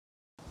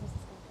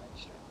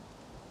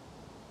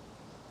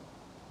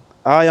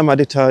I am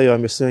Adetayo.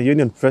 I'm a student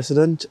union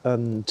president,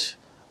 and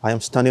I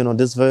am standing on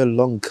this very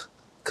long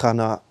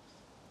corner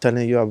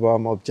telling you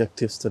about my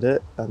objectives today.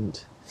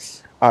 And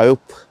I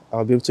hope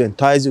I'll be able to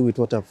entice you with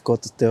what I've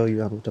got to tell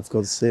you and what I've got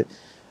to say.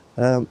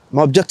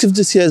 My objective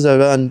this year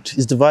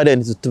is divided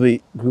into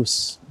three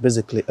groups,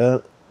 basically.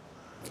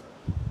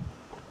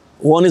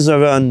 One is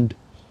around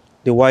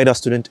the wider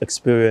student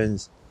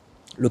experience,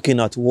 looking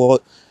at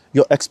what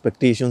your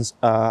expectations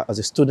are as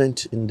a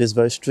student in this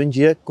very strange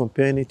year,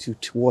 comparing it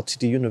to what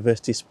the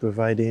university is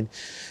providing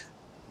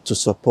to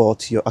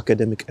support your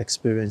academic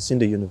experience in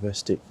the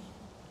university.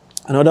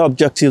 Another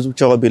objectives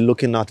which I'll be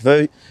looking at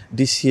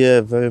this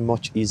year very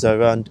much is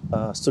around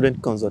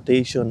student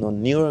consultation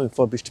on new and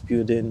refurbished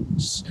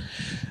buildings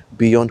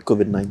beyond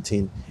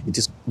COVID-19. It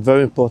is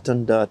very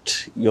important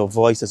that your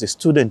voice as a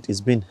student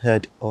is being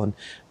heard on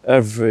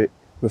every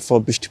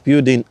refurbished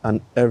building and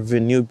every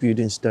new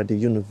buildings that the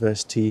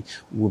university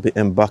will be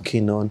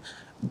embarking on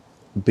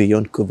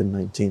beyond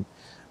COVID-19.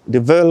 The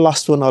very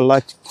last one I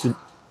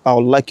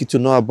would like you to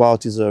know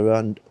about is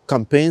around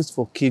campaigns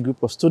for key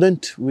group of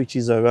students, which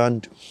is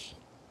around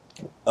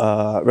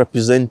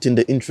representing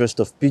the interest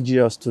of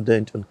PGR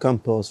students on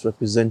campus,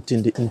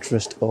 representing the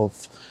interest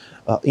of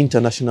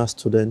international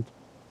students,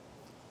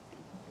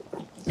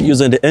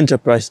 using the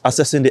enterprise,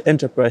 assessing the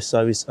enterprise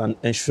service and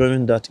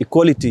ensuring that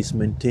equality is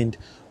maintained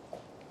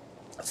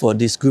for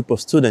this group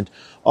of students.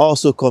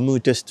 Also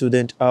community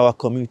students, our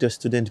community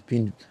students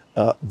being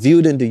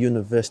viewed in the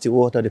university.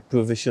 What are the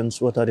provisions?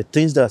 What are the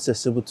things that are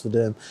accessible to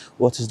them?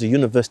 What is the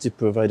university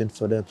providing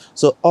for them?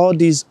 So all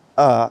these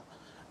are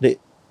the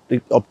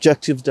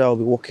objectives that I'll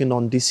be working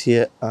on this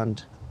year,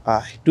 and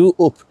I do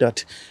hope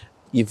that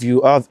if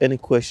you have any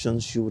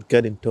questions, you would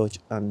get in touch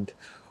and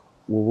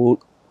we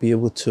will be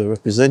able to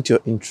represent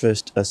your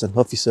interest as an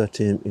officer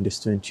team in the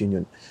student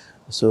union.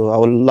 So I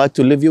would like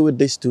to leave you with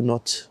this. Do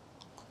not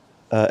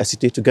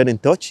hesitate to get in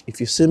touch. If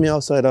you see me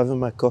outside having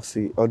my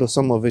coffee, although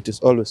some of it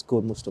is always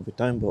cold most of the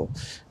time, but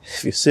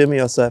if you see me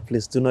outside,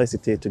 please do not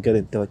hesitate to get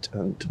in touch,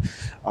 and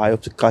I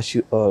hope to catch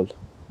you all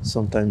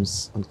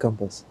sometimes on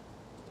campus.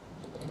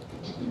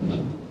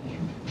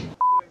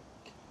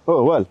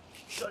 Oh, well.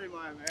 Sorry,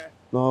 my man.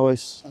 No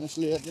worries.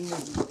 Honestly, I didn't know.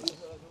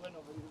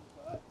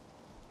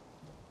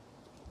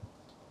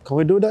 Can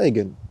we do that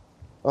again?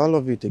 All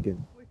of it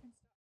again.